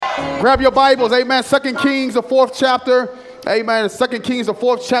Grab your Bibles, amen. 2 Kings, the 4th chapter. Amen. 2 Kings, the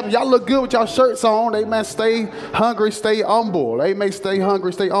 4th chapter. Y'all look good with y'all shirts on. Amen. Stay hungry, stay humble. Amen. Stay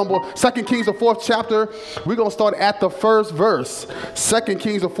hungry, stay humble. 2 Kings, the 4th chapter. We're going to start at the first verse. 2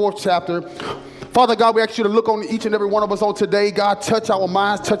 Kings, the 4th chapter. Father God, we ask you to look on each and every one of us on today. God, touch our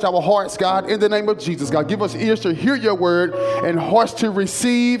minds, touch our hearts, God, in the name of Jesus. God, give us ears to hear your word and hearts to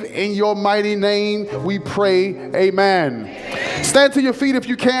receive. In your mighty name we pray. Amen. Stand to your feet if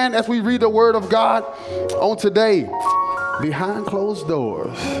you can as we read the word of God on today. Behind closed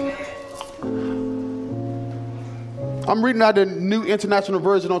doors. I'm reading out the New International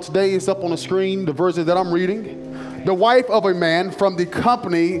Version on today. It's up on the screen, the version that I'm reading. The wife of a man from the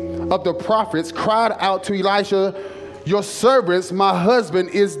company of the prophets cried out to Elisha, "Your servant, my husband,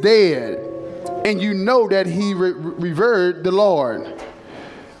 is dead, and you know that he revered the Lord.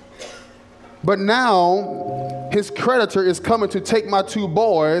 But now his creditor is coming to take my 2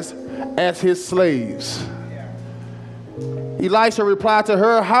 boys as his slaves." Elisha replied to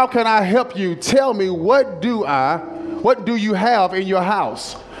her, "How can I help you? Tell me, what do you have in your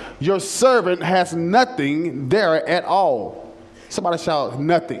house? Your servant has nothing there at all." Somebody shout,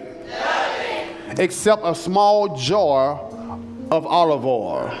 nothing. Nothing. Except a small jar of olive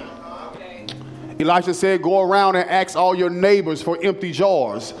oil. Okay. Elisha said, "Go around and ask all your neighbors for empty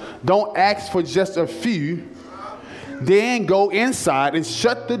jars. Don't ask for just a few. Then go inside and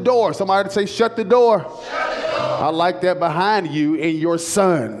shut the door." Somebody say, shut the door. Shut the door. I like that, behind you and your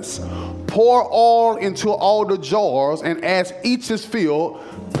sons. Pour oil into all the jars, and as each is filled,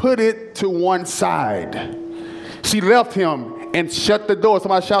 put it to one side. She left him and shut the door.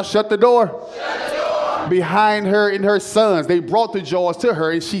 Somebody shout, shut the door. Shut the door. Behind her and her sons, they brought the jars to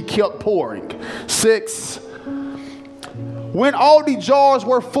her, and she kept pouring. 6. When all the jars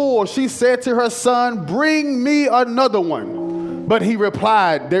were full, she said to her son, "Bring me another one." But he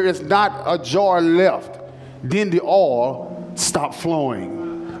replied, "There is not a jar left." Then the oil stopped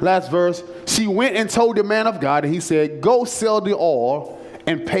flowing. Last verse. She went and told the man of God, and he said, "Go sell the oil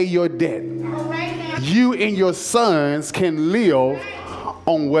and pay your debt. You and your sons can live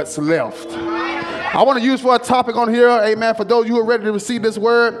on what's left." I want to use for a topic on here, amen, for those of you who are ready to receive this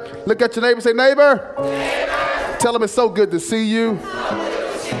word. Look at your neighbor and say, "Neighbor." Neighbor. Tell them it's so good to see you.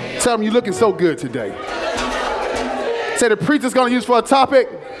 Tell them you're looking so good today. Say the preacher's going to use for a topic.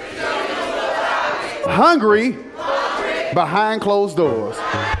 Hungry behind closed doors.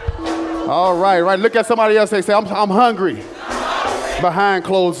 All right. Look at somebody else and say, I'm hungry behind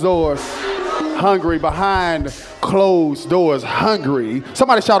closed doors. Hungry behind closed doors. Hungry.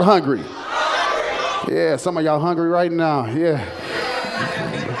 Somebody shout hungry. Yeah, some of y'all hungry right now. Yeah.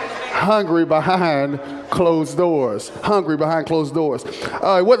 Hungry behind closed doors. Hungry behind closed doors.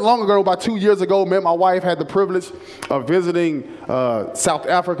 It wasn't long ago, about 2 years ago, me and my wife had the privilege of visiting South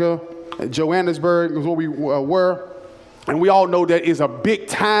Africa. Johannesburg was where we were. And we all know that is a big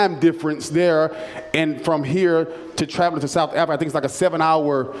time difference there. And from here to traveling to South Africa, I think it's like a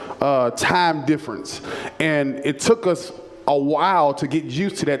 7-hour time difference. And it took us a while to get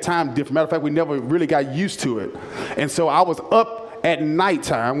used to that time difference. Matter of fact, we never really got used to it. And so I was up at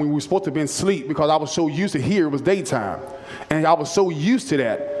nighttime when we were supposed to be in sleep because I was so used to here, it was daytime. And I was so used to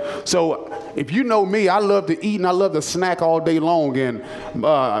that. So if you know me, I love to eat and I love to snack all day long. And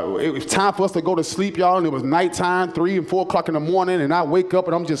it was time for us to go to sleep, y'all. And it was nighttime, 3 and 4 o'clock in the morning. And I wake up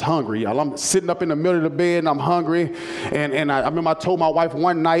and I'm just hungry, y'all. I'm sitting up in the middle of the bed and I'm hungry. And I remember I told my wife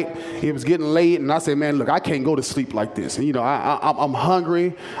one night, it was getting late. And I said, "Man, look, I can't go to sleep like this. And, you know, I'm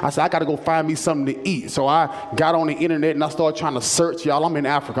hungry." I said, "I got to go find me something to eat." So I got on the internet and I started trying to search, y'all. I'm in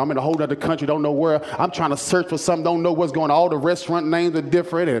Africa. I'm in a whole other country. Don't know where. I'm trying to search for something. Don't know what's going on. All the restaurant names are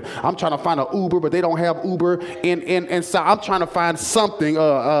different. And I'm trying to find an Uber, but they don't have Uber. And so I'm trying to find something,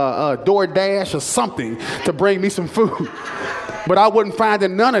 DoorDash or something to bring me some food. But I wasn't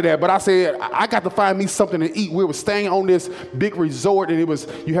finding none of that. But I said, I got to find me something to eat. We were staying on this big resort, and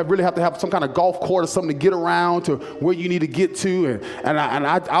you really have to have some kind of golf course or something to get around to where you need to get to. And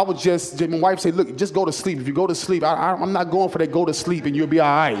I was just, my wife said, "Look, just go to sleep. If you go to sleep, I'm not going for that go to sleep and you'll be all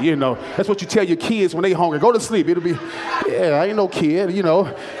right." You know, that's what you tell your kids when they hungry. Go to sleep. It'll be, yeah, I ain't no kid, you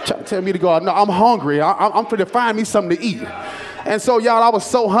know, tell me to go. No, I'm hungry. I'm finna find me something to eat. And so, y'all, I was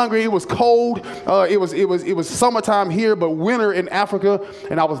so hungry. It was cold. It was summertime here, but winter in Africa.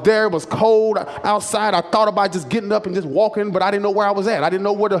 And I was there. It was cold outside. I thought about just getting up and just walking, but I didn't know where I was at. I didn't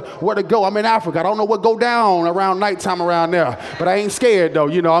know where to go. I'm in Africa. I don't know what go down around nighttime around there. But I ain't scared though.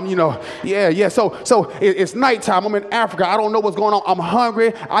 You know, yeah. So it's nighttime. I'm in Africa. I don't know what's going on. I'm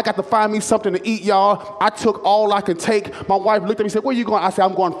hungry. I got to find me something to eat, y'all. I took all I could take. My wife looked at me and said, "Where you going?" I said,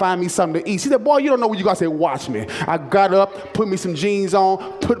 "I'm going to find me something to eat." She said, "Boy, you don't know where you going." I said, "Watch me." I got up, put me some jeans on,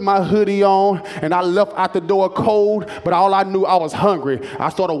 put my hoodie on, and I left out the door cold, but all I knew I was hungry. I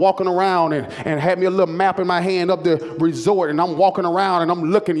started walking around and had me a little map in my hand of the resort, and I'm walking around and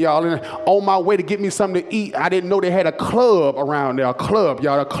I'm looking, y'all, and on my way to get me something to eat, I didn't know they had a club around there, a club,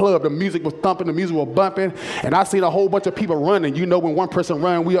 y'all, a club. The music was thumping, the music was bumping, and I seen a whole bunch of people running. You know when one person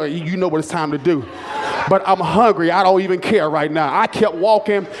runs, you know what it's time to do. But I'm hungry. I don't even care right now. I kept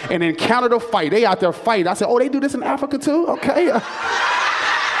walking and encountered a fight. They out there fighting. I said, oh, they do this in Africa too? Okay.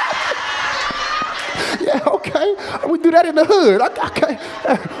 Yeah, okay. We do that in the hood. Okay.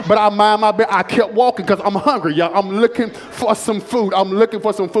 But I mind my business. I kept walking because I'm hungry, y'all. I'm looking for some food.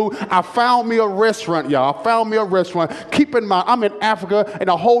 I found me a restaurant, y'all. I found me a restaurant. Keep in mind, I'm in Africa in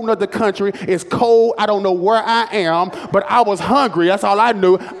a whole nother country. It's cold. I don't know where I am, but I was hungry. That's all I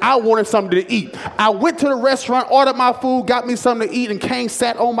knew. I wanted something to eat. I went to the restaurant, ordered my food, got me something to eat, and came,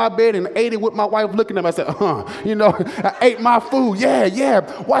 sat on my bed, and ate it with my wife looking at me. I said, I ate my food.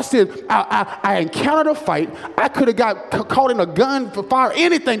 Yeah. Watch this. I encountered a fight. I could have got caught in a gun for fire,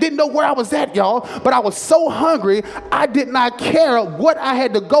 anything. Didn't know where I was at, y'all. But I was so hungry, I did not care what I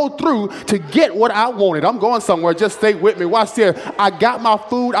had to go through to get what I wanted. I'm going somewhere. Just stay with me. Watch this. I got my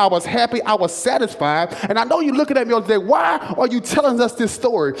food. I was happy. I was satisfied. And I know you're looking at me all day. Why are you telling us this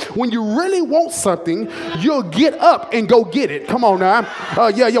story? When you really want something, you'll get up and go get it. Come on now.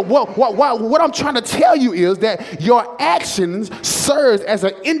 What I'm trying to tell you is that your actions serves as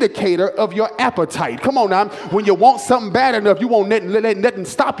an indicator of your appetite. Come on now. When you want something bad enough, you won't let nothing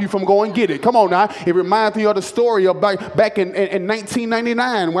stop you from going get it. Come on now. It reminds me of the story of back in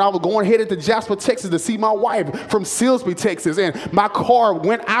 1999 when I was headed to Jasper, Texas to see my wife from Silsbee, Texas. And my car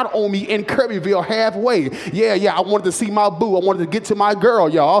went out on me in Kirbyville halfway. Yeah. I wanted to see my boo. I wanted to get to my girl,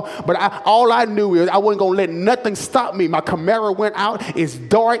 y'all. But all I knew is I wasn't going to let nothing stop me. My Camaro went out. It's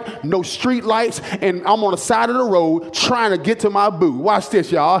dark, no street lights, and I'm on the side of the road trying to get to my boo. Watch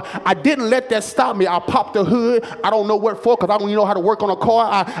this, y'all. I didn't let that stop me. I popped the hood. I don't know what for because I don't even know how to work on a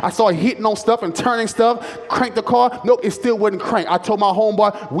car. I started hitting on stuff and turning stuff, cranked the car. Nope, it still wasn't cranked. I told my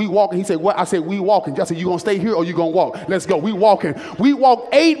homeboy, we walking. He said, what? I said, we walking. I said, you going to stay here or you going to walk? Let's go. We walking. We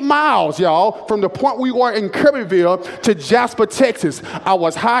walked 8 miles, y'all, from the point we were in Kirbyville to Jasper, Texas. I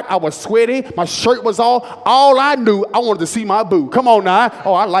was hot. I was sweaty. My shirt was off. All I knew, I wanted to see my boo. Come on now.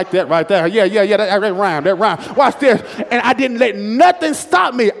 Oh, I like that right there. Yeah. That rhyme. Watch this. And I didn't let nothing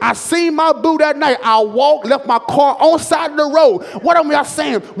stop me. I seen my boo that night. I walked, left my car on side of the road. What am I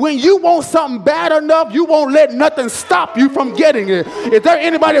saying? When you want something bad enough, you won't let nothing stop you from getting it. Is there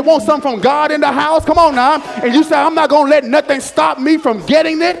anybody that wants something from God in the house? Come on now. And you say, I'm not going to let nothing stop me from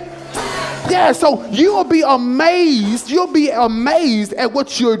getting it. Yeah, so you'll be amazed. You'll be amazed at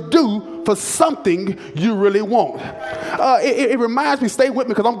what you'll do for something you really want. It reminds me, stay with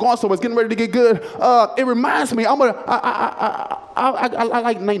me because I'm going somewhere. It's getting ready to get good. It reminds me, I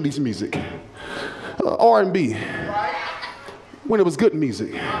like 90s music. R&B. When it was good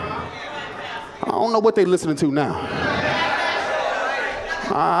music. I don't know what they're listening to now.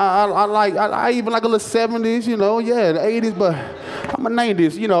 I even like a little 70s, the 80s, but I'm a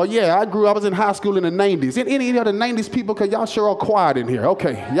 90s, I was in high school in the 90s. Any other 90s people, because y'all sure are quiet in here.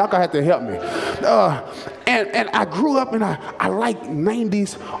 Okay, y'all gonna have to help me. And I grew up and I like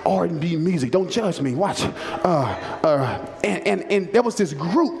 90s R&B music. Don't judge me, watch. And there was this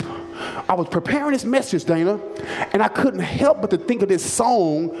group. I was preparing this message, Dana, and I couldn't help but to think of this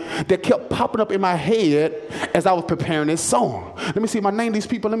song that kept popping up in my head as I was preparing this song. Let me see, my 90s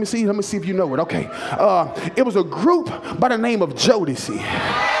people, let me see if you know it. Okay. It was a group by the name of Jodeci.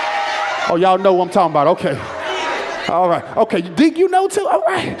 Oh, y'all know what I'm talking about. Okay. All right. Okay. Dig, you know too? All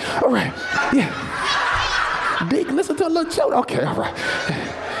right. Yeah. Dig, listen to a little Jodeci. Okay. All right.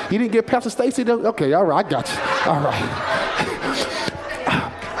 You didn't get Pastor Stacy? Okay. All right. I got you. All right.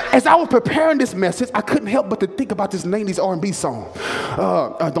 As I was preparing this message, I couldn't help but to think about this 90s R&B song.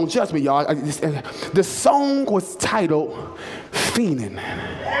 Don't judge me, y'all. The song was titled Fiendin'.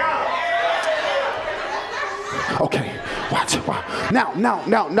 Okay, watch. Now,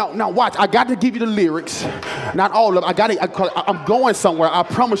 watch. I got to give you the lyrics. Not all of them. I'm going somewhere. I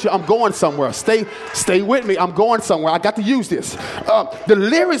promise you, I'm going somewhere. Stay with me. I'm going somewhere. I got to use this. The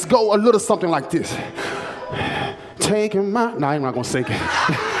lyrics go a little something like this. Taking my... No, I'm not going to sing it.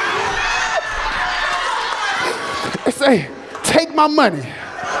 It say, take my money.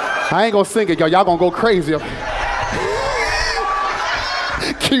 I ain't going to sing it, y'all. Y'all going to go crazy.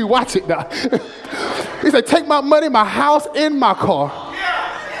 Can you watch it now? He said, take my money, my house, and my car.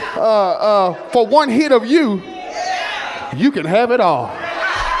 For one hit of you, you can have it all.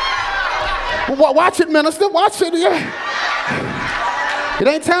 Watch it, minister. Watch it. Yeah. It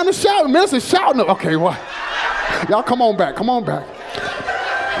ain't time to shout. Minister shouting. Okay, what? Y'all come on back. Come on back.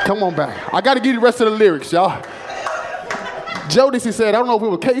 Come on back. I got to give you the rest of the lyrics, y'all. Jodeci said, I don't know if it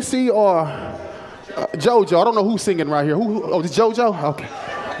was Casey or JoJo. I don't know who's singing right here. Oh, it's JoJo? Okay.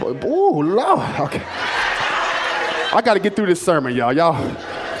 Ooh, Lord. Okay. I got to get through this sermon, y'all.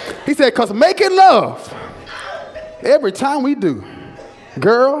 He said, because making love every time we do,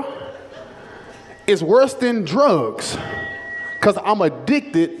 girl, is worse than drugs. Because I'm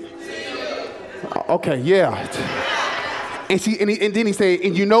addicted. Okay, yeah. And then he said,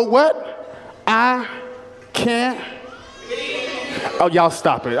 and you know what? I can't. Oh, y'all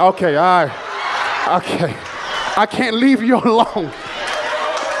stop it. Okay, all right. Okay. I can't leave you alone.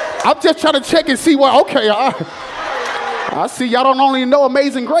 I'm just trying to check and see what, okay, I see y'all don't only know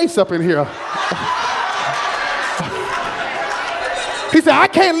Amazing Grace up in here. He said, I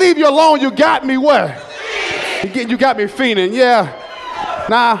can't leave you alone. You got me what? You got me fiending, yeah.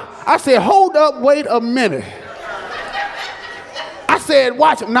 Now, I said, hold up, wait a minute. I said,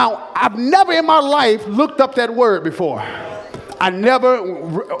 watch. Now, I've never in my life looked up that word before. I never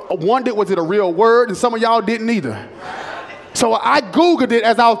wondered, was it a real word? And some of y'all didn't either. So I Googled it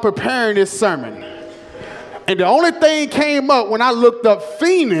as I was preparing this sermon. And the only thing came up when I looked up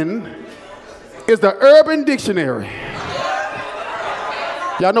fiending is the Urban Dictionary.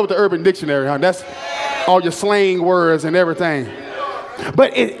 Y'all know what the Urban Dictionary, huh? That's all your slang words and everything.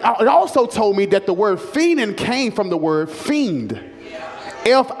 But it also told me that the word fiending came from the word fiend.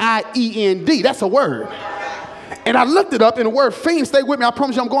 F-I-E-N-D. That's a word. And I looked it up, and the word fiend, stay with me, I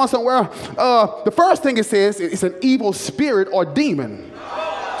promise you I'm going somewhere. The first thing it says, it's an evil spirit or demon.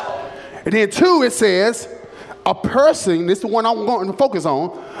 And then two, it says, a person, this is the one I'm going to focus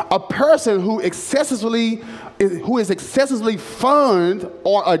on, a person who is excessively fond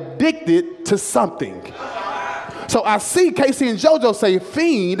or addicted to something. So I see Casey and JoJo say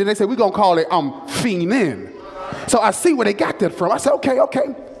fiend, and they say, we're going to call it fiending. So I see where they got that from. I said, okay.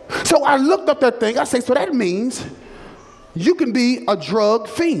 So I looked up that thing. I say, so that means you can be a drug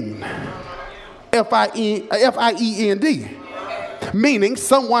fiend. F-I-E-N-D. Meaning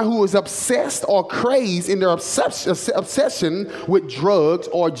someone who is obsessed or crazed in their obsession with drugs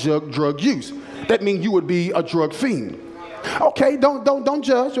or drug use. That means you would be a drug fiend. Okay, don't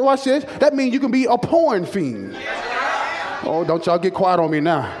judge. Watch this. That means you can be a porn fiend. Oh, don't y'all get quiet on me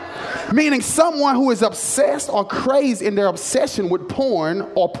now. Meaning someone who is obsessed or crazed in their obsession with porn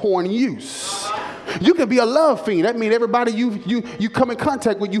or porn use. You can be a love fiend. That means everybody you come in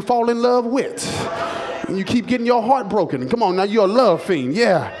contact with, you fall in love with. And you keep getting your heart broken. Come on, now you're a love fiend.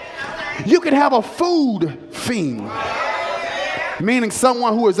 Yeah. You can have a food fiend. Meaning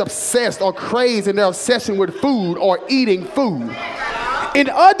someone who is obsessed or crazed in their obsession with food or eating food. In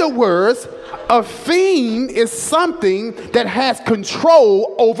other words, a fiend is something that has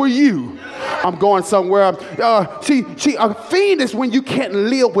control over you. I'm going somewhere. See, a fiend is when you can't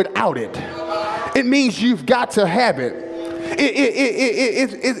live without it. It means you've got to have it.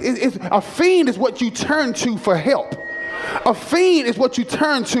 A fiend is what you turn to for help. A fiend is what you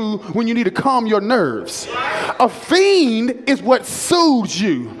turn to when you need to calm your nerves. A fiend is what soothes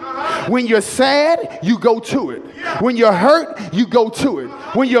you. When you're sad, you go to it. When you're hurt, you go to it.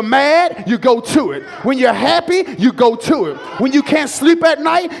 When you're mad, you go to it. When you're happy, you go to it. When you can't sleep at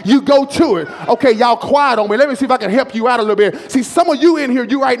night, you go to it. Okay, y'all quiet on me. Let me see if I can help you out a little bit. See, some of you in here,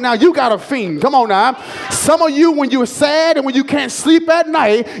 you right now, you got a fiend. Come on now. Some of you, when you're sad and when you can't sleep at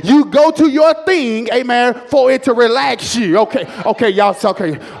night, you go to your thing, amen, for it to relax you. Okay, y'all,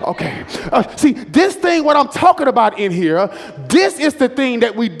 okay. See, this thing, what I'm talking about in here, this is the thing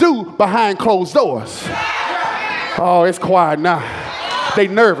that we do behind closed doors. Oh, it's quiet now. They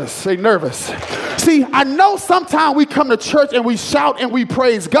nervous. See, I know sometimes we come to church and we shout and we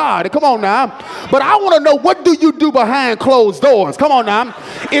praise God. Come on now. But I want to know, what do you do behind closed doors? Come on now.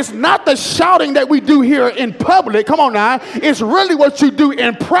 It's not the shouting that we do here in public. Come on now. It's really what you do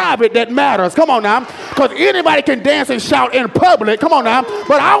in private that matters. Come on now. Because anybody can dance and shout in public. Come on now.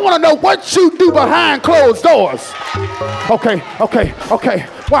 But I want to know what you do behind closed doors. Okay.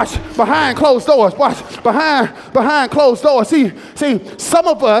 Watch, behind closed doors. Watch, behind closed doors. See, some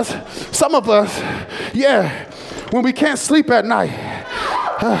of us, yeah, when we can't sleep at night,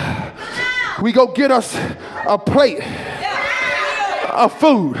 we go get us a plate of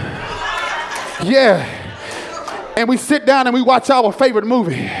food. Yeah. And we sit down and we watch our favorite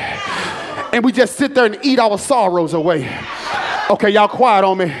movie. And we just sit there and eat our sorrows away. Okay, y'all quiet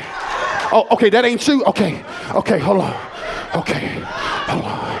on me. Oh, okay, that ain't you? Okay, hold on. Okay, hold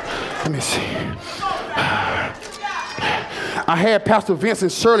on. Let me see. I had Pastor Vince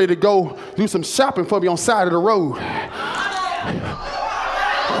and Shirley to go do some shopping for me on the side of the road.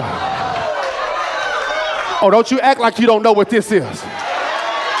 Oh, don't you act like you don't know what this is.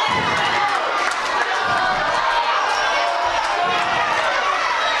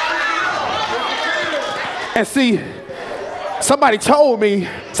 And see, somebody told me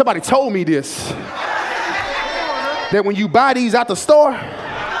this, that when you buy these at the store,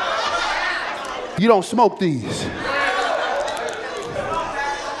 you don't smoke these.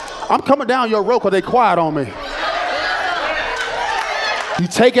 I'm coming down your road because they quiet on me. You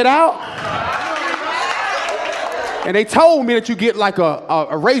take it out, and they told me that you get like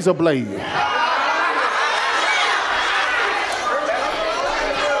a razor blade.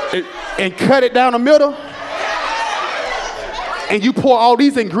 And cut it down the middle, and you pour all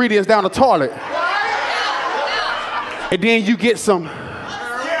these ingredients down the toilet. And then you get some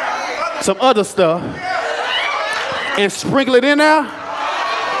other stuff and sprinkle it in there.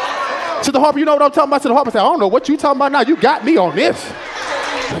 Sister Harper, you know what I'm talking about? Sister Harper said, I don't know what you talking about now. You got me on this.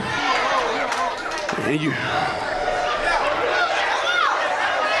 And you.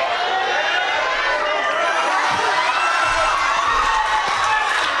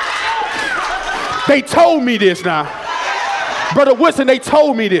 They told me this now. Brother Woodson, they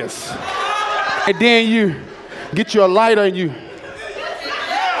told me this. And then you get you a lighter and you.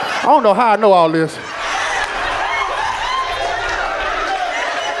 I don't know how I know all this.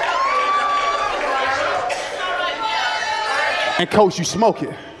 And coach, you smoke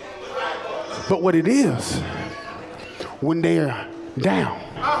it. But what it is, when they're down,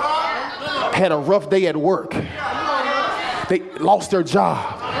 had a rough day at work, they lost their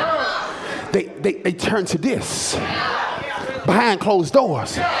job, they turn to this behind closed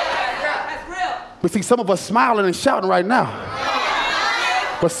doors. But see, some of us smiling and shouting right now.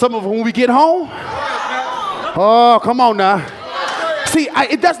 But some of them, when we get home, oh, come on now. See,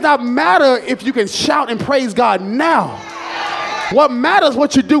 it does not matter if you can shout and praise God now. What matters is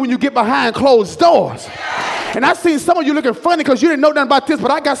what you do when you get behind closed doors. And I seen some of you looking funny because you didn't know nothing about this, but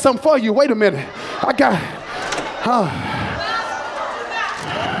I got something for you. Wait a minute. I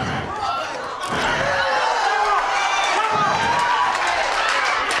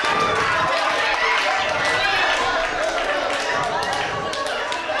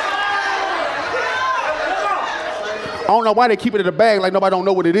don't know why they keep it in the bag like nobody don't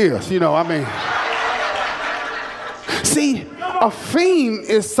know what it is. You know, I mean. See, a fiend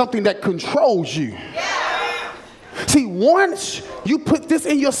is something that controls you. See, once you put this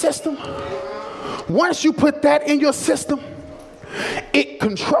in your system, once you put that in your system, it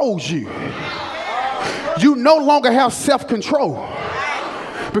controls you. You no longer have self-control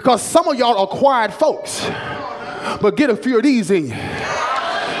because some of y'all are quiet folks, but get a few of these in you.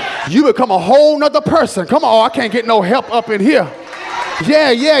 You become a whole nother person. Come on, I can't get no help up in here.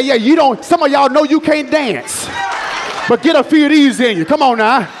 Yeah. You don't, some of y'all know you can't dance. But get a few of these in you. Come on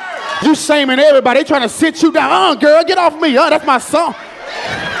now. You shaming everybody. They trying to sit you down. Girl, get off me. That's my song.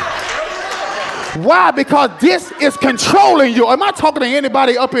 Why? Because this is controlling you. Am I talking to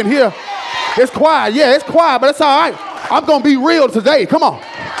anybody up in here? It's quiet. Yeah, it's quiet, but it's all right. I'm going to be real today. Come on.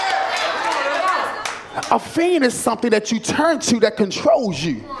 A fiend is something that you turn to that controls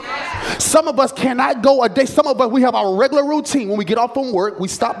you. Some of us cannot go a day. Some of us, we have our regular routine. When we get off from work, we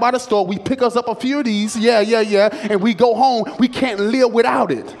stop by the store, we pick us up a few of these, and we go home. We can't live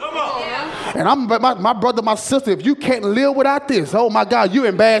without it. And my brother, my sister, if you can't live without this, oh my God, you're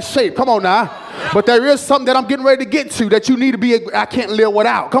in bad shape. Come on now. But there is something that I'm getting ready to get to that you need to be, I can't live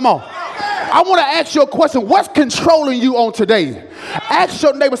without. Come on. I want to ask you a question. What's controlling you on today? Ask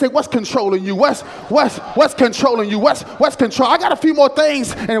your neighbor, say, what's controlling you? What's controlling you? What's control? I got a few more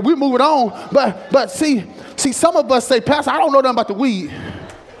things and we move it on. But see, some of us say, Pastor, I don't know nothing about the weed.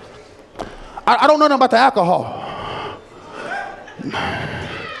 I don't know nothing about the alcohol.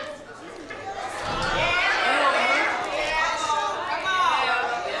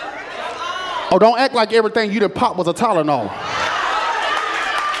 Oh, don't act like everything you done pop was a Tylenol.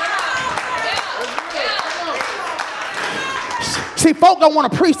 See, folk don't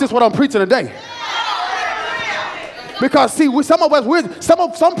want to preach this what I'm preaching today. Because see,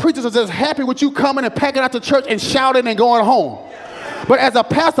 some preachers are just happy with you coming and packing out the church and shouting and going home. But as a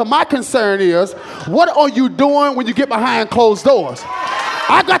pastor, my concern is, what are you doing when you get behind closed doors?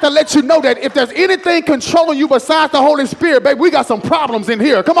 I got to let you know that if there's anything controlling you besides the Holy Spirit, baby, we got some problems in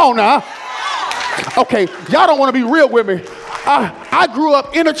here. Come on now. Okay, y'all don't want to be real with me. I grew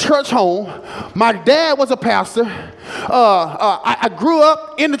up in a church home. My dad was a pastor. I grew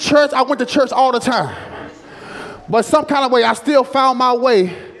up in the church. I went to church all the time. But some kind of way, I still found my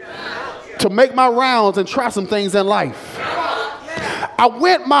way to make my rounds and try some things in life. I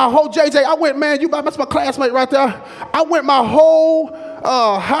went my whole, JJ, man, that's my classmate right there. I went my whole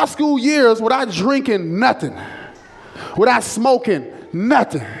high school years without drinking nothing, without smoking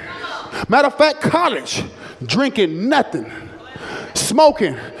nothing. Matter of fact, college, drinking nothing,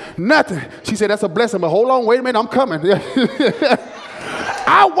 smoking nothing. She said, that's a blessing, but hold on, wait a minute, I'm coming.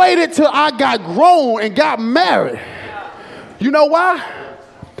 I waited till I got grown and got married. You know why?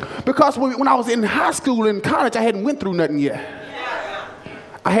 Because when I was in high school and college, I hadn't went through nothing yet.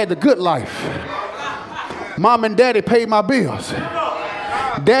 I had the good life. Mom and daddy paid my bills.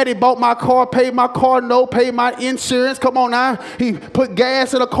 Daddy bought my car, paid my car note, paid my insurance. Come on now. He put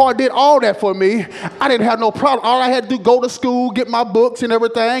gas in the car, did all that for me. I didn't have no problem. All I had to do, go to school, get my books and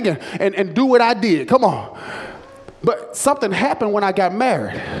everything, and do what I did. Come on. But something happened when I got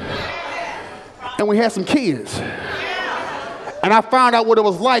married. And we had some kids. And I found out what it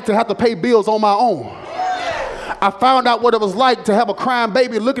was like to have to pay bills on my own. I found out what it was like to have a crying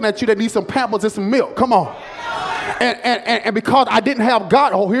baby looking at you that needs some Pampers and some milk. Come on. And because I didn't have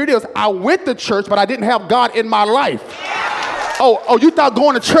God, oh, here it is. I went to church, but I didn't have God in my life. Oh, you thought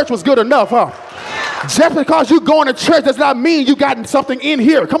going to church was good enough, huh? Just because you going to church does not mean you got something in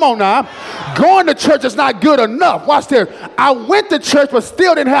here. Come on now. Going to church is not good enough. Watch this. I went to church but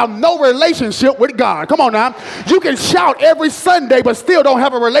still didn't have no relationship with God. Come on now. You can shout every Sunday but still don't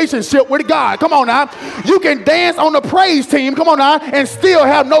have a relationship with God. Come on now. You can dance on the praise team. Come on now. And still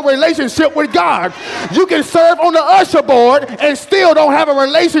have no relationship with God. You can serve on the usher board and still don't have a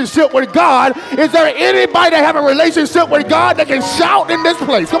relationship with God. Is there anybody that have a relationship with God that can shout in this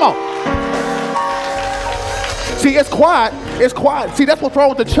place? Come on. See, it's quiet. It's quiet. See, that's what's wrong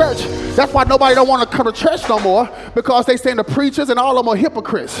with the church. That's why nobody don't want to come to church no more, because they saying the preachers and all of them are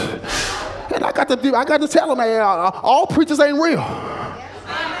hypocrites. And I got to tell them, man, all preachers ain't real.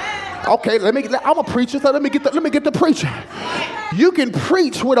 Okay, I'm a preacher, so let me get the preacher. You can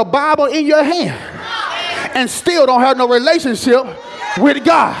preach with a Bible in your hand and still don't have no relationship with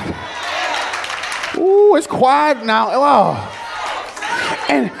God. Ooh, it's quiet now. Oh.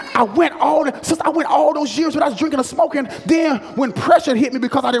 And I went all those years without drinking or smoking. Then when pressure hit me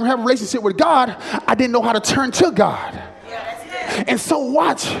because I didn't have a relationship with God, I didn't know how to turn to God. And so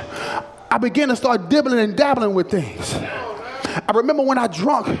watch, I began to start dibbling and dabbling with things. I remember when I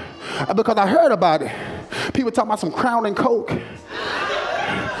drunk, because I heard about it. People talking about some Crown and Coke.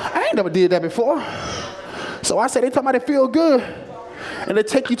 I ain't never did that before. So I said, they talking about it feel good. And they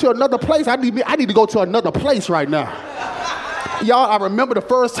take you to another place. I need to go to another place right now. Y'all, I remember the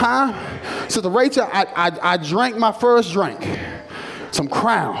first time, Sister Rachel, I drank my first drink, some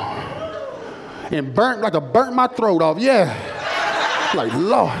Crown, and burnt my throat off. Yeah, like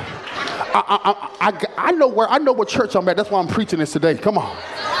Lord, I know what church I'm at. That's why I'm preaching this today. Come on,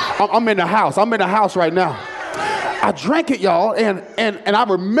 I'm in the house. I'm in the house right now. I drank it, y'all, and I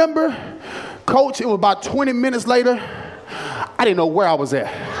remember, Coach. It was about 20 minutes later. I didn't know where I was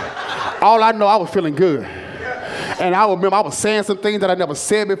at. All I know, I was feeling good. And I remember I was saying some things that I never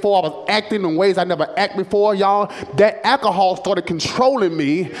said before. I was acting in ways I never acted before, y'all. That alcohol started controlling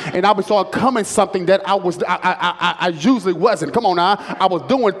me, and I started becoming something that I usually wasn't. Come on now. I was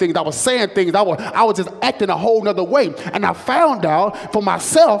doing things. I was saying things. I was just acting a whole nother way. And I found out for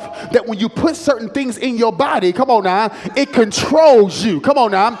myself that when you put certain things in your body, come on now, it controls you. Come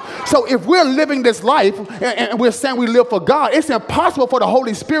on now. So if we're living this life and we're saying we live for God, it's impossible for the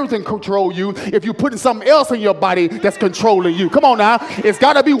Holy Spirit to control you if you're putting something else in your body that's controlling you. Come on now. It's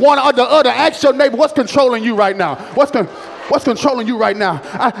got to be one or the other. Ask your neighbor, what's controlling you right now? What's controlling you right now?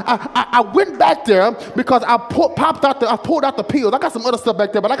 I went back there because I pulled out the pills. I got some other stuff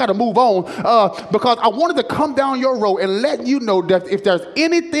back there, but I got to move on because I wanted to come down your road and let you know that if there's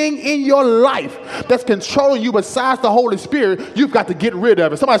anything in your life that's controlling you besides the Holy Spirit, you've got to get rid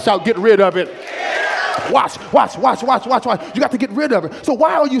of it. Somebody shout, get rid of it. Watch. You got to get rid of it. So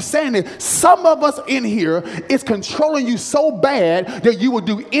why are you saying it? Some of us in here, it's controlling you so bad that you will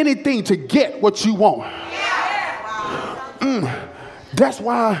do anything to get what you want. That's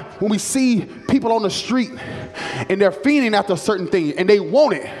why when we see people on the street and they're fiending after a certain thing and they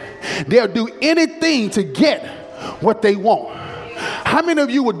want it, they'll do anything to get what they want. How many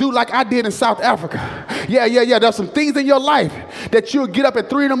of you would do like I did in South Africa? Yeah. There's some things in your life that you'll get up at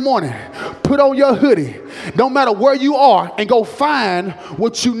 3 a.m, put on your hoodie, no matter where you are, and go find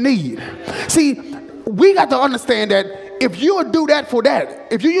what you need. See, we got to understand that if you would do that for that,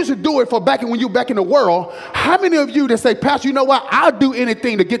 if you used to do it for back when you were back in the world, how many of you that say, Pastor, you know what? I'll do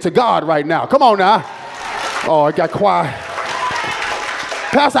anything to get to God right now. Come on now. Oh, it got quiet.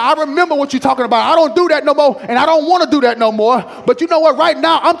 Pastor, I remember what you're talking about. I don't do that no more, and I don't want to do that no more. But you know what? Right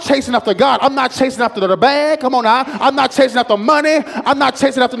now, I'm chasing after God. I'm not chasing after the bag. Come on now. I'm not chasing after money. I'm not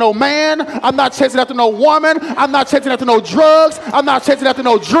chasing after no man. I'm not chasing after no woman. I'm not chasing after no drugs. I'm not chasing after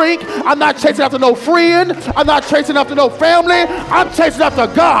no drink. I'm not chasing after no friend. I'm not chasing after no family. I'm chasing after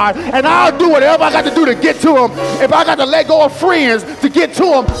God, and I'll do whatever I got to do to get to him. If I got to let go of friends to get to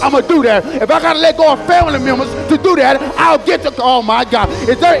him, I'm going to do that. If I got to let go of family members to do that, I'll get to, oh my God.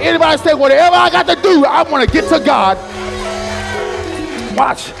 Is there anybody say, whatever I got to do, I want to get to God?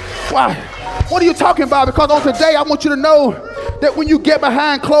 Watch. Why? What are you talking about? Because on today, I want you to know that when you get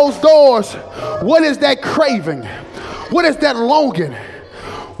behind closed doors, what is that craving? What is that longing?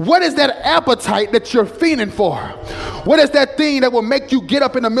 What is that appetite that you're fiending for? What is that thing that will make you get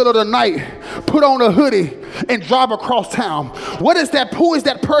up in the middle of the night, put on a hoodie, and drive across town? What is that? Who is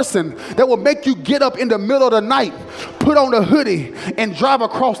that person that will make you get up in the middle of the night, put on a hoodie, and drive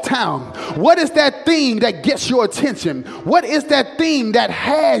across town? What is that thing that gets your attention? What is that thing that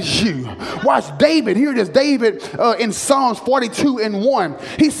has you? Watch David. Here it is. David in Psalms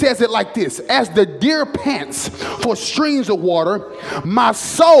 42:1. He says it like this: as the deer pants for streams of water, my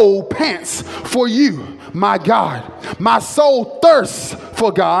soul pants for you, my God. My soul thirsts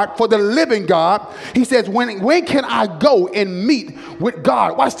for God, for the living God. He says, when can I go and meet with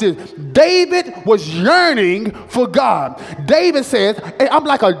God? Watch this. David was yearning for God. David says, I'm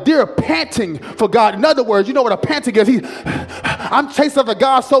like a deer panting for God. In other words, you know what a panting is? I'm chasing after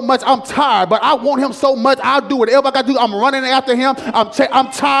God so much, I'm tired, but I want him so much, I'll do whatever I got to do. I'm running after him.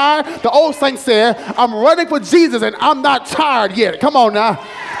 I'm tired. The old saint said, I'm running for Jesus and I'm not tired yet. Come on now.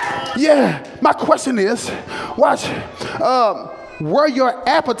 Yeah, my question is, watch, where your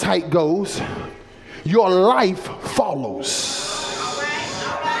appetite goes, your life follows.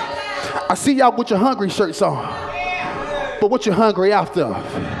 I see y'all with your hungry shirts on, but what you hungry after?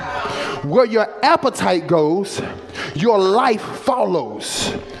 Where your appetite goes, your life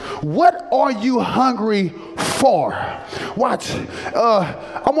follows. What are you hungry for? Watch.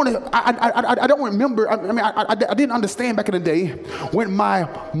 I don't remember. I didn't understand back in the day when my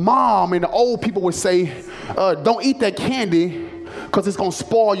mom and the old people would say, "Don't eat that candy because it's gonna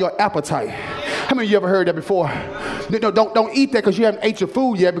spoil your appetite." How many of you ever heard that before? No, don't eat that because you haven't ate your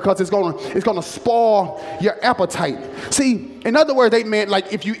food yet because it's gonna spoil your appetite. See, in other words, they meant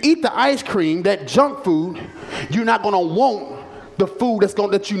like if you eat the ice cream, that junk food, you're not gonna want the food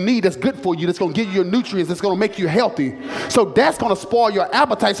that you need, that's good for you, that's going to give you your nutrients, that's going to make you healthy. So that's going to spoil your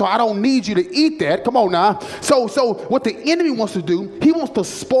appetite, so I don't need you to eat that. Come on now. So what the enemy wants to do, he wants to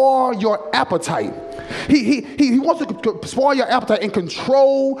spoil your appetite. He wants to spoil your appetite and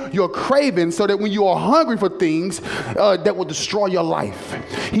control your cravings so that when you are hungry for things that will destroy your life.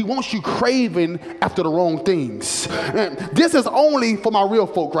 He wants you craving after the wrong things. And this is only for my real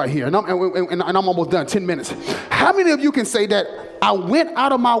folk right here, and I'm almost done, 10 minutes. How many of you can say that I went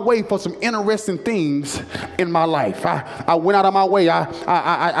out of my way for some interesting things in my life? I went out of my way.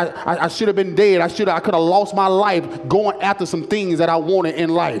 I should have been dead. I could have lost my life going after some things that I wanted in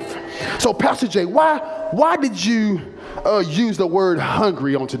life. So Pastor Jay, why did you use the word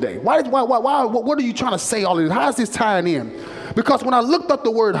hungry on today? Why? What are you trying to say all of this? How is this tying in? Because when I looked up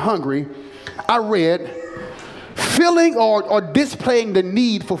the word hungry, I read feeling or displaying the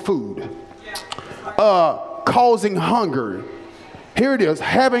need for food, causing hunger. Here it is,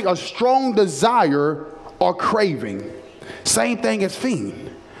 having a strong desire or craving. Same thing as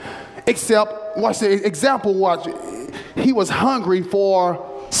fiend. Except, watch the example, watch, he was hungry for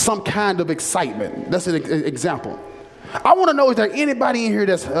some kind of excitement. That's an example. I want to know, is there anybody in here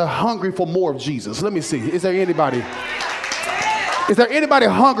that's hungry for more of Jesus? Let me see. Is there anybody? Is there anybody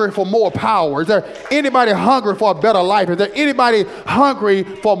hungry for more power? Is there anybody hungry for a better life? Is there anybody hungry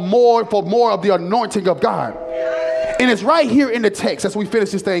for more of the anointing of God? And it's right here in the text as we finish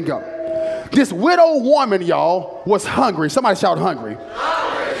this thing up. This widow woman, y'all, was hungry. Somebody shout hungry.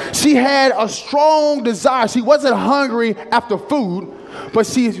 She had a strong desire. She wasn't hungry after food, but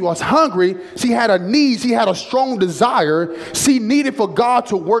she was hungry. She had a need. She had a strong desire. She needed for God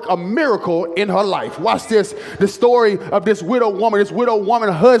to work a miracle in her life. Watch this. The story of this widow woman. This widow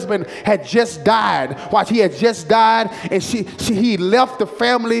woman's husband had just died. Watch, he had just died, and he left the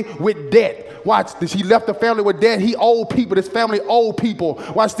family with debt. Watch, he left the family with debt. He owed people. This family owed people.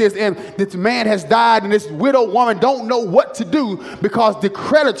 Watch this. And this man has died, and this widow woman don't know what to do because the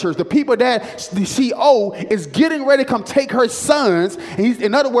creditors, the people that she owed, is getting ready to come take her sons. And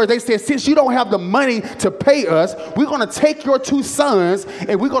in other words, they said, since you don't have the money to pay us, we're going to take your 2 sons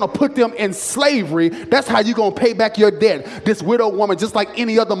and we're going to put them in slavery. That's how you're going to pay back your debt. This widow woman, just like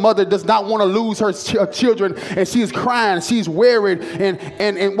any other mother, does not want to lose her children, and she is crying, she's worried,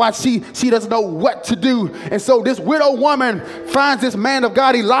 and why she doesn't know what to do. And so this widow woman finds this man of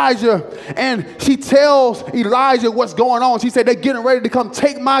God, Elijah, and she tells Elijah what's going on. She said, they're getting ready to come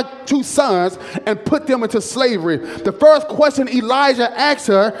take my 2 sons and put them into slavery. The first question Elijah asked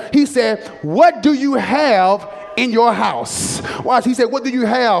her, he said, what do you have in your house? Watch, he said, what do you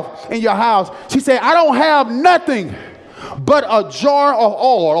have in your house? She said, I don't have nothing but a jar of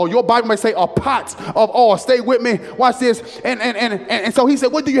oil, or your Bible may say a pot of oil. Stay with me. Watch this. And so he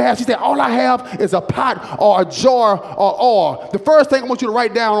said, what do you have? She said, all I have is a pot or a jar of oil. The first thing I want you to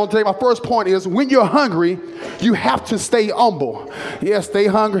write down on today, my first point is, when you're hungry, you have to stay humble. Yes, stay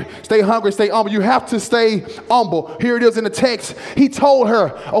hungry, stay humble. You have to stay humble. Here it is in the text. He told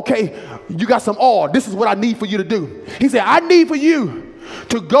her, okay, you got some oil. This is what I need for you to do. He said, I need for you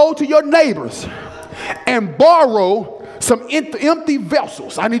to go to your neighbors and borrow some empty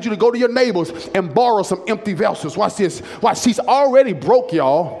vessels. I need you to go to your neighbors and borrow some empty vessels. Watch this. Watch, she's already broke,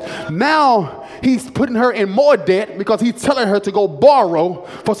 y'all. Now he's putting her in more debt because he's telling her to go borrow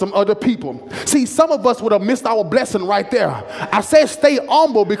for some other people. See, some of us would have missed our blessing right there. I said stay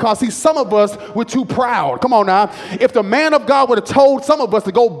humble because, see, some of us were too proud. Come on now. If the man of God would have told some of us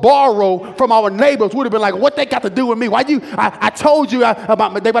to go borrow from our neighbors, would have been like, what they got to do with me? Why I told you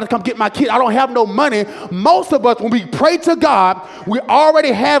about they about to come get my kid. I don't have no money. Most of us, when we pray to God, we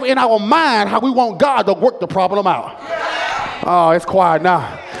already have in our mind how we want God to work the problem out. Oh, it's quiet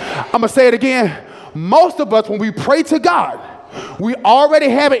now. I'm going to say it again. Most of us, when we pray to God, we already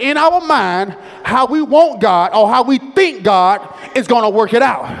have it in our mind how we want God, or how we think God is going to work it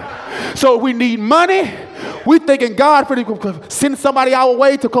out. So if we need money, we thinking God for send somebody our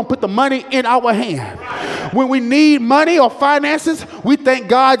way to come put the money in our hand. When we need money or finances, we think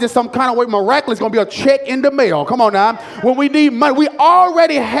God just some kind of way miraculous going to be a check in the mail. Come on now. When we need money, we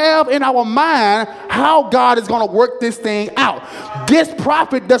already have in our mind how God is going to work this thing out. This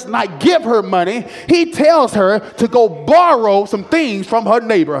prophet does not give her money. He tells her to go borrow some things from her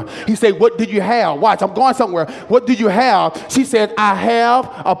neighbor. He said, what did you have? Watch, I'm going somewhere. What did you have? She said, I have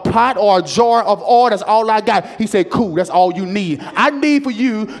a pot or a jar of oil. That's all I got. He said, cool, that's all you need. I need for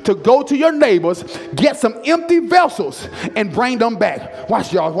you to go to your neighbors, get some empty vessels, and bring them back.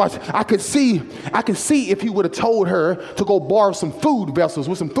 Watch, y'all, watch. I could see if he would have told her to go borrow some food vessels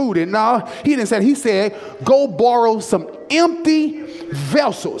with some food in. No, he didn't say. He said, go borrow some empty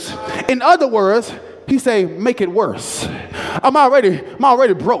vessels. In other words, he said, make it worse. I'm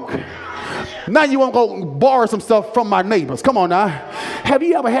already broke. Now you want to go borrow some stuff from my neighbors. Come on now. Have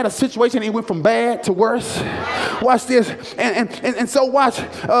you ever had a situation that went from bad to worse? Watch this. And so watch.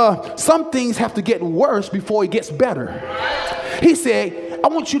 Some things have to get worse before it gets better. He said, I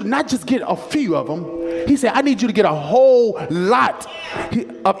want you to not just get a few of them. He said, I need you to get a whole lot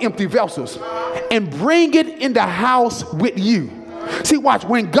of empty vessels and bring it in the house with you. See, watch,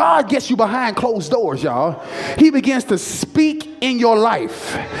 when God gets you behind closed doors, y'all, he begins to speak in your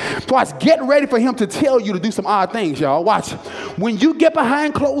life. Watch, get ready for him to tell you to do some odd things, y'all. Watch, when you get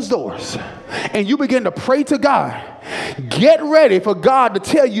behind closed doors and you begin to pray to God, get ready for God to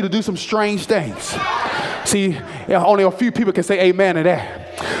tell you to do some strange things. See, only a few people can say amen to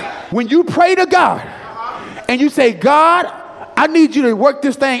that. When you pray to God and you say, God, I need you to work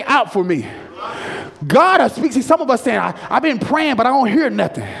this thing out for me. God speaks. See, some of us saying, I've been praying, but I don't hear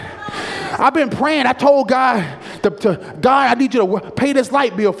nothing. I've been praying. I told God, God, I need you to pay this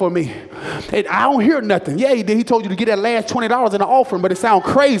light bill for me. And I don't hear nothing. Yeah, he did. He told you to get that last $20 in the offering, but it sounds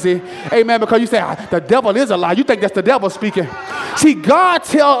crazy. Amen. Because you say, the devil is a lie. You think that's the devil speaking. See, God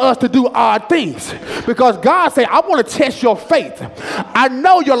tells us to do odd things because God say, I want to test your faith. I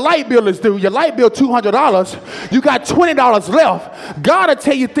know your light bill is due. Your light bill, $200. You got $20 left. God will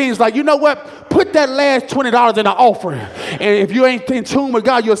tell you things like, you know what? Put that last $20 in the offering. And if you ain't in tune with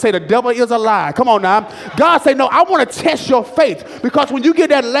God, you'll say the devil is a lie. Come on now. God say, no, I want to test your faith because when you get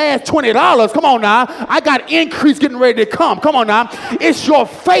that last $20, come on now, I got increase getting ready to come. Come on now. It's your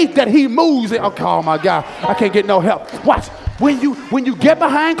faith that he moves. Okay, oh my God, I can't get no help. Watch. When you get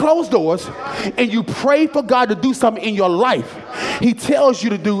behind closed doors and you pray for God to do something in your life, he tells you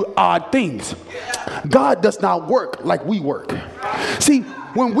to do odd things. God does not work like we work. See,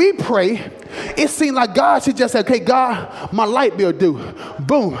 when we pray, it seems like God should just say, okay, God, my light bill due.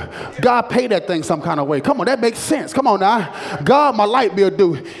 Boom. God pay that thing some kind of way. Come on, that makes sense. Come on now. God, my light bill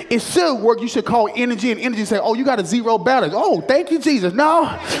due. It should work. You should call energy, and energy say, oh, you got a zero balance. Oh, thank you, Jesus. No,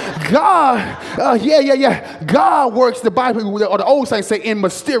 God, God works, the Bible, or the old saints say, in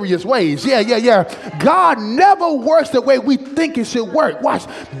mysterious ways. God never works the way we think it should work. Watch.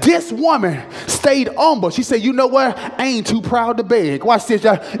 This woman stayed humble. She said, you know what? I ain't too proud to beg. Watch this,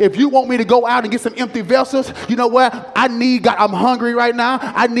 y'all. If you want me to go out and get some empty vessels, you know what? I need God. I'm hungry right now.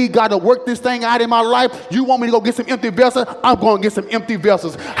 I need God to work this thing out in my life. You want me to go get some empty vessels? I'm going to get some empty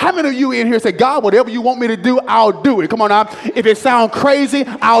vessels. How many of you in here say, God, whatever you want me to do, I'll do it? Come on now. If it sounds crazy,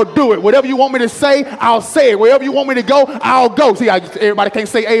 I'll do it. Whatever you want me to say, I'll say it. Wherever you want me to go, I'll go. See, everybody can't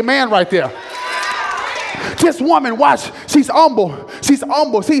say amen right there. This woman, watch, she's humble. She's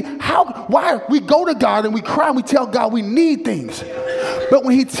humble. See, why we go to God and we cry and we tell God we need things. But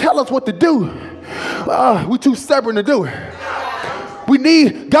when he tells us what to do, we're too stubborn to do it. We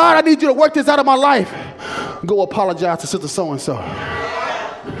need, God, I need you to work this out of my life. Go apologize to sister so-and-so.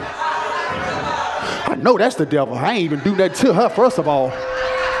 I know that's the devil. I ain't even do that to her, first of all.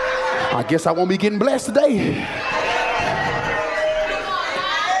 I guess I won't be getting blessed today.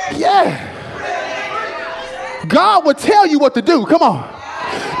 Yeah. God will tell you what to do. Come on.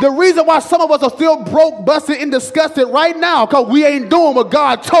 The reason why some of us are still broke, busted, and disgusted right now, because we ain't doing what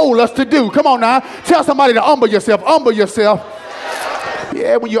God told us to do. Come on now. Tell somebody to humble yourself. Humble yourself.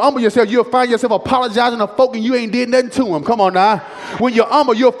 Yeah, when you humble yourself, you'll find yourself apologizing to folk and you ain't did nothing to them. Come on now. When you're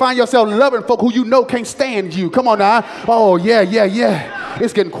humble, you'll find yourself loving folk who you know can't stand you. Come on now. Oh, yeah.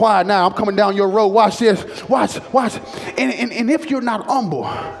 It's getting quiet now. I'm coming down your road. Watch this. Watch. And if you're not humble,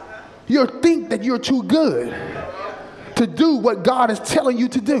 you'll think that you're too good to do what God is telling you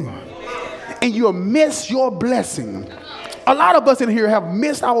to do. And you'll miss your blessing. A lot of us in here have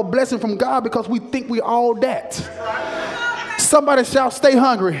missed our blessing from God because we think we all that. Somebody shout, stay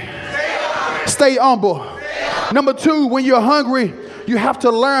hungry. Stay humble. Number 2, when you're hungry, you have to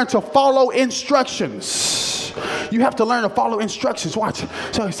learn to follow instructions. You have to learn to follow instructions. Watch.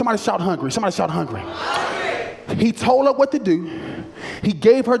 So somebody shout hungry. Somebody shout hungry. He told her what to do. He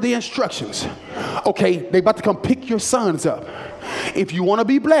gave her the instructions. Okay, they about to come pick your sons up. If you want to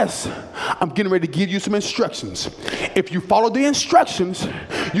be blessed, I'm getting ready to give you some instructions. If you follow the instructions,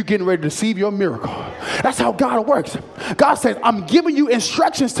 you're getting ready to receive your miracle. That's how God works. God says, I'm giving you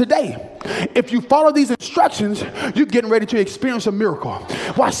instructions today. If you follow these instructions, you're getting ready to experience a miracle.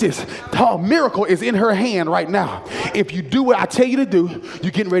 Watch this. The miracle is in her hand right now. If you do what I tell you to do,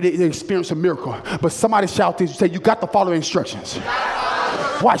 you're getting ready to experience a miracle. But somebody shout this. You say, you got to follow instructions.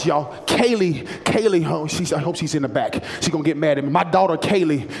 Watch, y'all. Kaylee, I hope she's in the back. She's going to get mad at me. My daughter,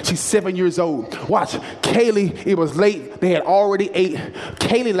 Kaylee, she's 7 years old. Watch. Kaylee, it was late. They had already ate.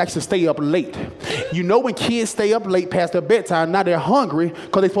 Kaylee likes to stay up late. You know when kids stay up late past their bedtime, now they're hungry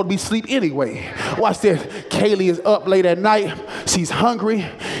because they're supposed to be asleep anyway. Watch this. Kaylee is up late at night. She's hungry.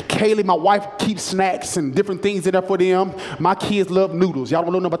 Kaylee, my wife, keeps snacks and different things in there for them. My kids love noodles. Y'all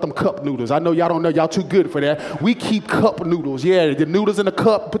don't know about them cup noodles. I know y'all don't know. Y'all too good for that. We keep cup noodles. Yeah, the noodles in the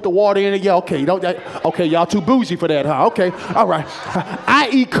cup, put the water in it. Yeah, okay. Okay, y'all too bougie for that, huh? Okay, all right. I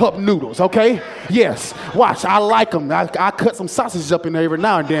eat cup noodles, okay? Yes. Watch, I like them. I cut some sausages up in there every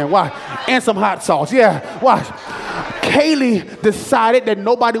now and then. Watch. And some hot sauce. Yeah, watch. Kaylee decided that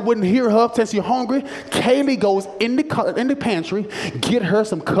nobody wouldn't hear her since she's hungry. Kaylee goes in the pantry, get her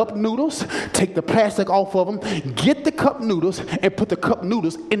some cup noodles, take the plastic off of them, get the cup noodles, and put the cup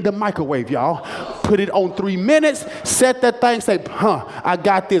noodles in the microwave, y'all. Put it on 3 minutes, set that thing, say, I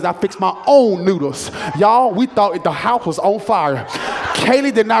got this. I fixed my own noodles. Y'all, we thought the house was on fire.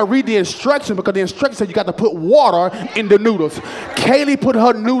 Kaylee did not read the instructions because the instructions said you got to put water in the noodles. Kaylee put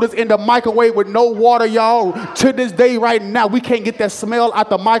her noodles in the microwave with no water, y'all. To this day right now, we can't get that smell out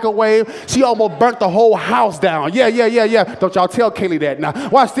the microwave. She almost burnt the whole house down. Yeah. Don't y'all tell Kaylee that now.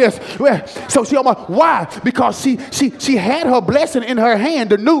 Watch this. So she almost, why? Because she had her blessing in her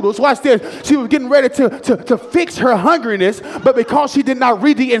hand, the noodles. Watch this. She was getting ready to fix her hungriness, but because she did not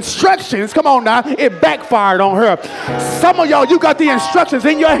read the instructions, come on now, it backfired on her. Some of y'all, you got the instructions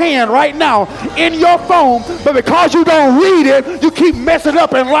in your hand right now, in your phone, but because you don't read it, you keep messing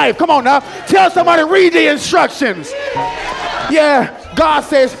up in life. Come on now. Tell somebody, read the instructions. Yeah. God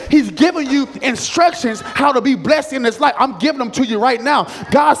says he's giving you instructions how to be blessed in this life. I'm giving them to you right now.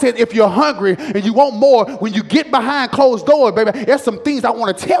 God said if you're hungry and you want more, when you get behind closed doors, baby, there's some things I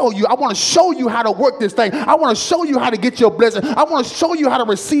want to tell you. I want to show you how to work this thing. I want to show you how to get your blessing. I want to show you how to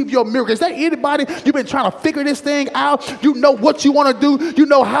receive your miracle. Is there anybody, you've been trying to figure this thing out? You know what you want to do. You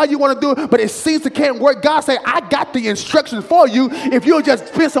know how you want to do it, but it seems it can't work. God said, I got the instructions for you. If you'll just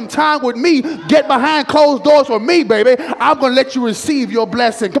spend some time with me, get behind closed doors with me, baby, I'm going to let you receive your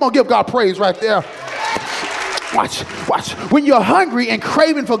blessing. Come on, give God praise right there. Watch. When you're hungry and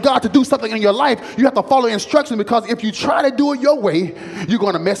craving for God to do something in your life, you have to follow instructions, because if you try to do it your way, you're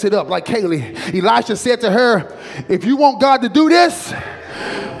going to mess it up. Like Kaylee, Elisha said to her, if you want God to do this,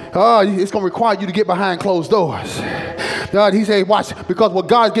 it's going to require you to get behind closed doors. He said, watch, because what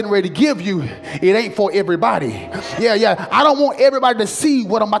God's getting ready to give you, it ain't for everybody. Yeah. I don't want everybody to see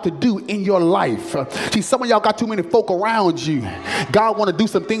what I'm about to do in your life. See, some of y'all got too many folk around you. God want to do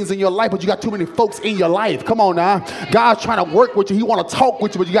some things in your life, but you got too many folks in your life. Come on now. God's trying to work with you. He want to talk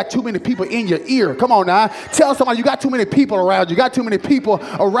with you, but you got too many people in your ear. Come on now. Tell somebody you got too many people around you. You got too many people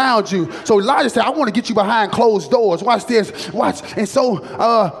around you. So Elijah said, I want to get you behind closed doors. Watch this. Watch. And so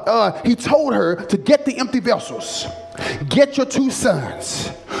he told her to get the empty vessels. Get your 2 sons.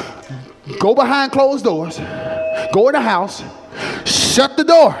 Go behind closed doors. Go in the house. Shut the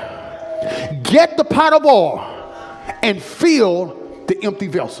door. Get the pot of oil and fill the empty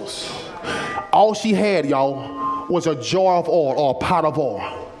vessels. All she had, y'all, was a jar of oil or a pot of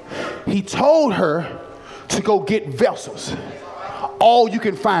oil. He told her to go get vessels. All you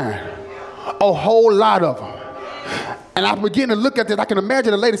can find. A whole lot of them. And I begin to look at this. I can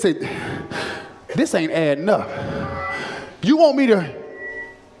imagine the lady say, this ain't adding up. You want me to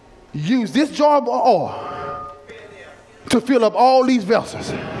use this jar of oil to fill up all these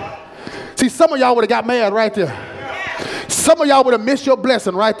vessels? See, some of y'all would have got mad right there. Some of y'all would have missed your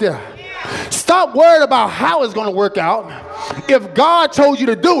blessing right there. Stop worrying about how it's going to work out. If God told you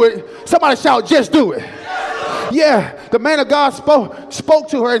to do it, somebody shout, just do it. Yeah, the man of God spoke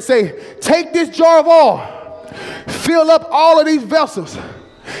to her and say, take this jar of oil, fill up all of these vessels.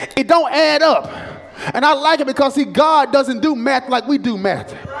 It don't add up. And I like it because, see, God doesn't do math like we do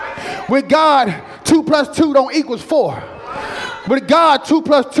math. With God, 2 + 2 don't equal 4. With God, 2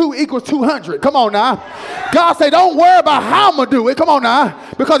 + 2 equals 200. Come on now. God say, don't worry about how I'm going to do it. Come on now.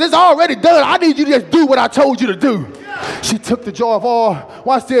 Because it's already done. I need you to just do what I told you to do. She took the jar of oil.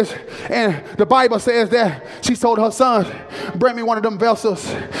 Watch this. And the Bible says that she told her son, bring me one of them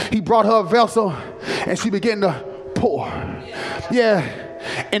vessels. He brought her a vessel and she began to pour. Yeah.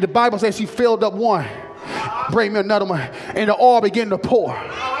 And the Bible says she filled up one. Bring me another one. And the oil began to pour.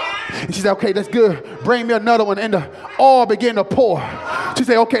 And she said, okay, that's good. Bring me another one. And the oil began to pour. She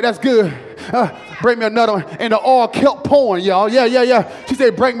said, okay, that's good. Bring me another one. And the oil kept pouring, y'all. Yeah. She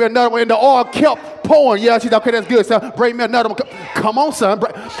said, bring me another one. And the oil kept pouring. Yeah, she said, okay, that's good, son. Bring me another one. Come on, son.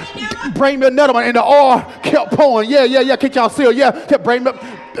 Bring me another one. And the oil kept pouring. Yeah. Can y'all see it? Yeah. Bring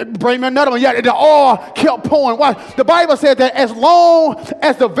me another one. Yeah, and the oil kept pouring. Why? The Bible said that as long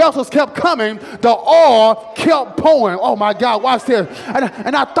as the vessels kept coming, the oil kept pouring. Oh my God, watch this.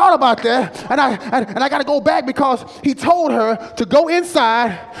 And I thought about that, and I got to go back because he told her to go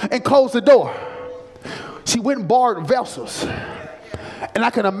inside and close the door. She went and borrowed vessels. And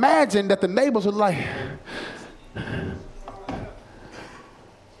I can imagine that the neighbors were like,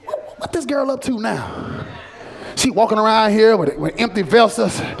 what this girl up to now? She walking around here with empty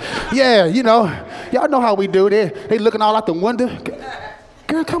vessels. Yeah, you know, y'all know how we do it. They looking all out the window.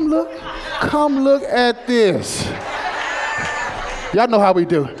 Girl, come look. Come look at this. Y'all know how we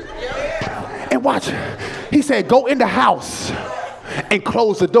do. And watch. He said, go in the house and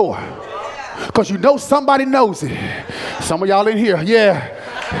close the door. Because you know somebody knows it. Some of y'all in here, yeah.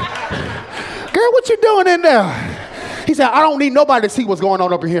 Girl, what you doing in there? He said, I don't need nobody to see what's going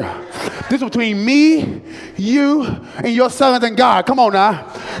on up in here. This is between me, you, and your sons and God. Come on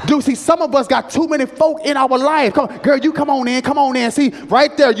now. Dude, see, some of us got too many folk in our life. Come on, girl, you come on in. See,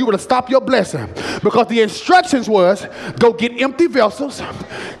 right there, you would have stopped your blessing. Because the instructions was, go get empty vessels,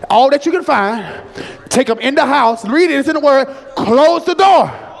 all that you can find, take them in the house, read it, it's in the word, close the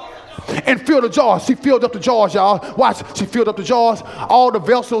door. And fill the jars. She filled up the jars, y'all. Watch. She filled up the jars. All the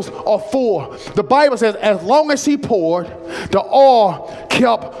vessels are full. The Bible says as long as she poured, the oil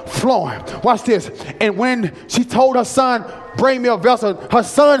kept flowing. Watch this. And when she told her son, bring me a vessel, her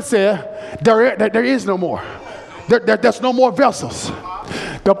son said, there is no more. There's no more vessels.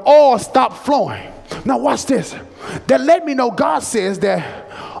 The oil stopped flowing. Now watch this. That let me know God says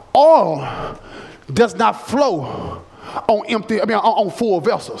that oil does not flow on full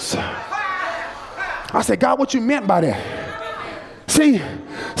vessels. I said, God, what you meant by that? See,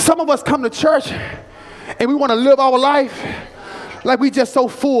 some of us come to church and we want to live our life like we just so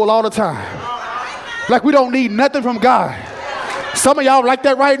full all the time. Like we don't need nothing from God. Some of y'all like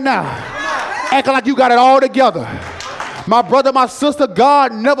that right now. Acting like you got it all together. My brother, my sister,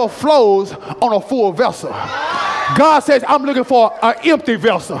 God never flows on a full vessel. God says, I'm looking for an empty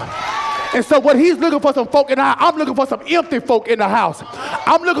vessel. And so what he's looking for some folk in the house, I'm looking for some empty folk in the house.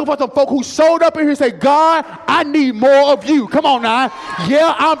 I'm looking for some folk who showed up in here and say, God, I need more of you. Come on now.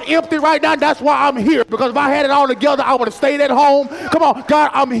 Yeah, I'm empty right now. That's why I'm here. Because if I had it all together, I would have stayed at home. Come on,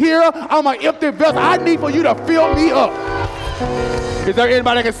 God, I'm here. I'm an empty vessel. I need for you to fill me up. Is there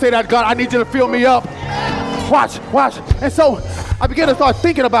anybody that can say that? God, I need you to fill me up. Watch. And so I began to start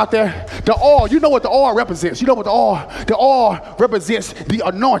thinking about that. The oil, you know what the oil represents. You know what the oil represents the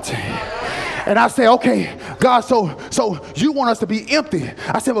anointing. And I said, okay, God, so you want us to be empty.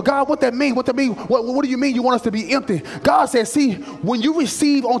 I said, well, God, what that mean? What do you mean you want us to be empty? God said, see, when you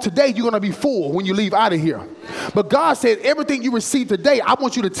receive on today, you're going to be full when you leave out of here. But God said, everything you receive today, I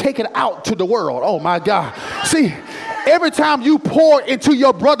want you to take it out to the world. Oh, my God. See, every time you pour into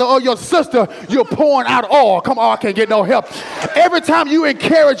your brother or your sister, you're pouring out oil. Come on, I can't get no help. Every time you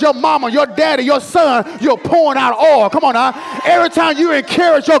encourage your mama, your daddy, your son, you're pouring out oil. Come on now. Every time you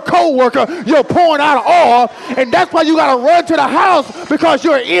encourage your co-worker, you're pouring out oil. And that's why you got to run to the house, because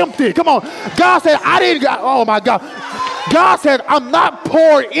you're empty. Come on. God said, oh my God. God said, I'm not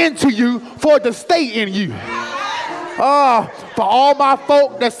pouring into you for it to stay in you. For all my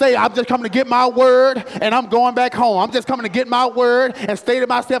folk that say, I'm just coming to get my word and I'm going back home. I'm just coming to get my word and stay to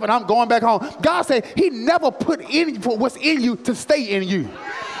myself and I'm going back home. God said he never put in for what's in you to stay in you.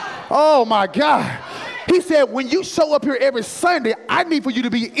 Oh my God. He said, when you show up here every Sunday, I need for you to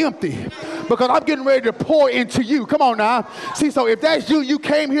be empty because I'm getting ready to pour into you. Come on now. See, so if that's you, you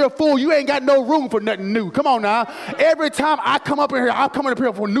came here full, you ain't got no room for nothing new. Come on now. Every time I come up in here, I'm coming up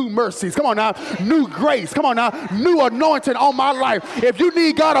here for new mercies. Come on now. New grace. Come on now. New anointing on my life. If you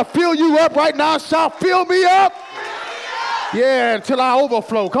need God to fill you up right now, shout, fill me up. Yeah, until I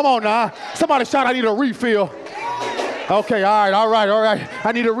overflow. Come on now. Somebody shout, I need a refill. Okay, all right.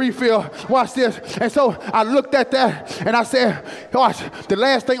 I need a refill. Watch this. And so I looked at that and I said, watch, the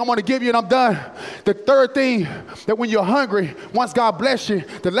last thing I'm going to give you and I'm done. The third thing, that when you're hungry, once God bless you,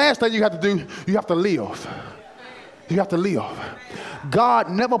 the last thing you have to do, you have to live. You have to live. God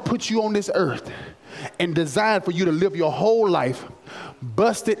never put you on this earth and designed for you to live your whole life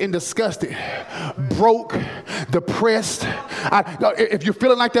busted and disgusted, broke, depressed. If you're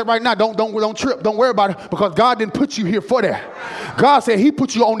feeling like that right now, don't trip. Don't worry about it, because God didn't put you here for that. God said he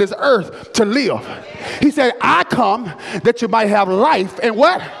put you on this earth to live. He said, I come that you might have life and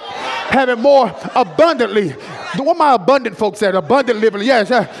what? Have it more abundantly. What my abundant folks said, abundant living. Yes,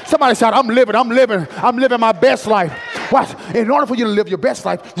 somebody shout, I'm living my best life. Watch, in order for you to live your best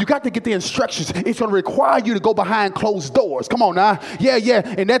life, you got to get the instructions. It's going to require you to go behind closed doors. Come on now. Yeah.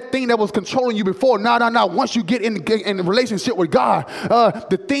 And that thing that was controlling you before, no. Once you get in a relationship with God,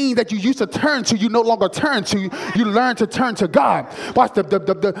 the thing that you used to turn to, you no longer turn to. You learn to turn to God. Watch,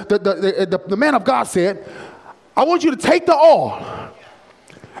 the man of God said, I want you to take the oil,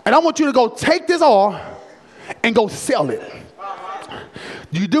 and I want you to go take this oil and go sell it.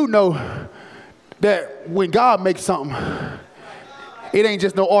 You do know that when God makes something, it ain't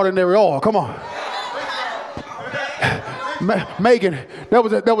just no ordinary oil. Come on. Megan, there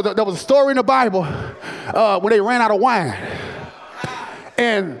was a story in the Bible when they ran out of wine.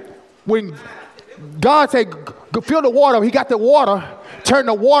 And when God said, fill the water, he got the water, turned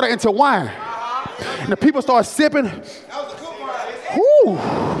the water into wine. And the people started sipping. Woo.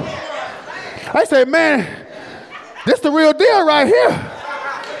 I said, man, this the real deal right here.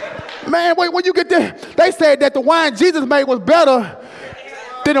 Man, wait, when you get there, they said that the wine Jesus made was better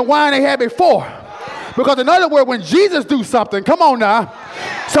than the wine they had before. Because in other words, when Jesus do something, come on now.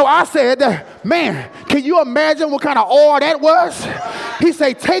 So I said, man, can you imagine what kind of oil that was? He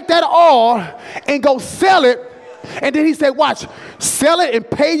said, take that oil and go sell it. And then he said, watch, sell it and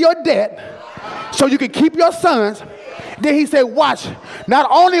pay your debt so you can keep your sons. Then he said, watch, not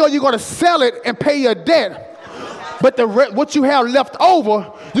only are you going to sell it and pay your debt, but what you have left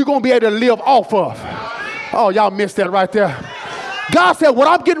over, you're going to be able to live off of. Oh, y'all missed that right there. God said, what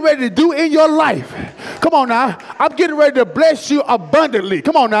I'm getting ready to do in your life, come on now, I'm getting ready to bless you abundantly.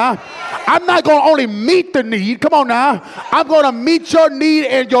 Come on now. I'm not going to only meet the need. Come on now. I'm going to meet your need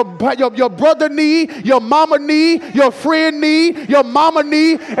and your brother need, your mama need, your friend need, your mama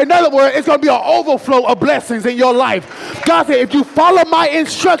need. In other words, it's going to be an overflow of blessings in your life. God said, if you follow my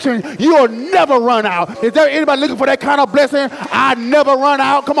instructions, you'll never run out. Is there anybody looking for that kind of blessing? I never run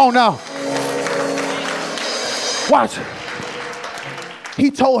out. Come on now. Watch. He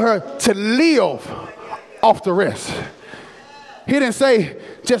told her to live off the rest. He didn't say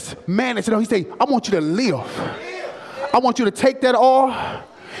just manage it. He said, I want you to live. I want you to take that oil.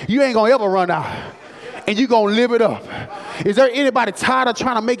 You ain't gonna ever run out. And you're gonna live it up. Is there anybody tired of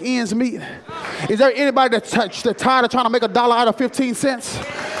trying to make ends meet? Is there anybody that's tired of trying to make $1 out of 15 cents?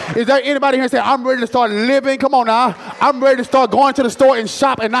 Is there anybody here saying, I'm ready to start living? Come on now. I'm ready to start going to the store and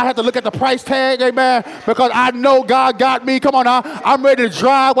shop and not have to look at the price tag, amen, because I know God got me. Come on now. I'm ready to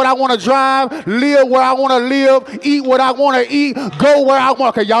drive what I want to drive, live where I want to live, eat what I want to eat, go where I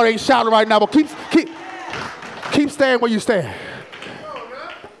want. Okay, y'all ain't shouting right now, but keep staying where you stand.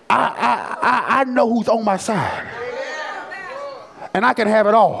 I know who's on my side. And I can have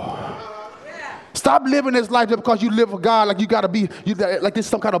it all. Stop living this life just because you live for God like you got to be, like this is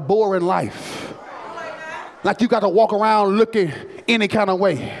some kind of boring life. Like you got to walk around looking any kind of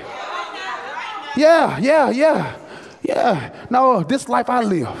way. Yeah. No, this life I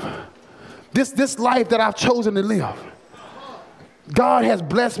live. This life that I've chosen to live. God has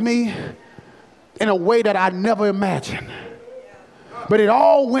blessed me in a way that I never imagined. But it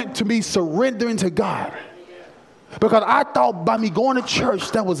all went to me surrendering to God. Because I thought by me going to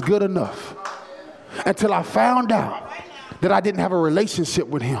church that was good enough. Until I found out that I didn't have a relationship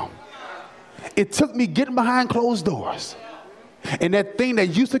with him. It took me getting behind closed doors. And that thing that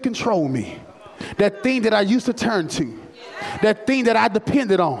used to control me, that thing that I used to turn to, that thing that I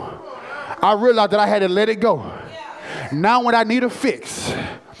depended on, I realized that I had to let it go. Now when I need a fix,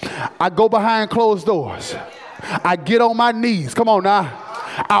 I go behind closed doors. I get on my knees. Come on now.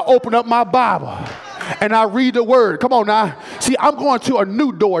 I open up my Bible. And I read the word. Come on now. See, I'm going to a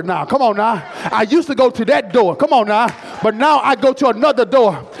new door now. Come on now. I used to go to that door. Come on now. But now I go to another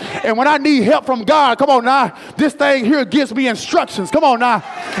door. And when I need help from God, come on now, this thing here gives me instructions. Come on now.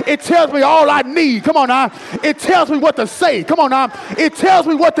 It tells me all I need. Come on now. It tells me what to say. Come on now. It tells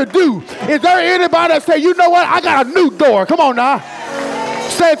me what to do. Is there anybody that say, you know what? I got a new door. Come on now.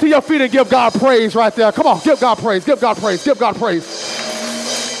 Stand to your feet and give God praise right there. Come on. Give God praise. Give God praise. Give God praise.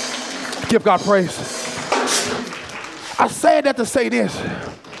 Give God praise. I say that to say this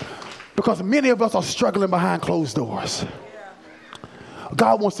because many of us are struggling behind closed doors.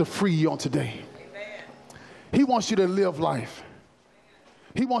 God wants to free you on today. He wants you to live life.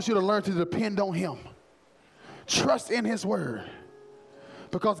 He wants you to learn to depend on him. Trust in his word.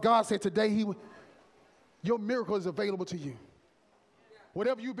 Because God said today, your miracle is available to you.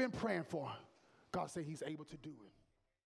 Whatever you've been praying for, God said he's able to do it.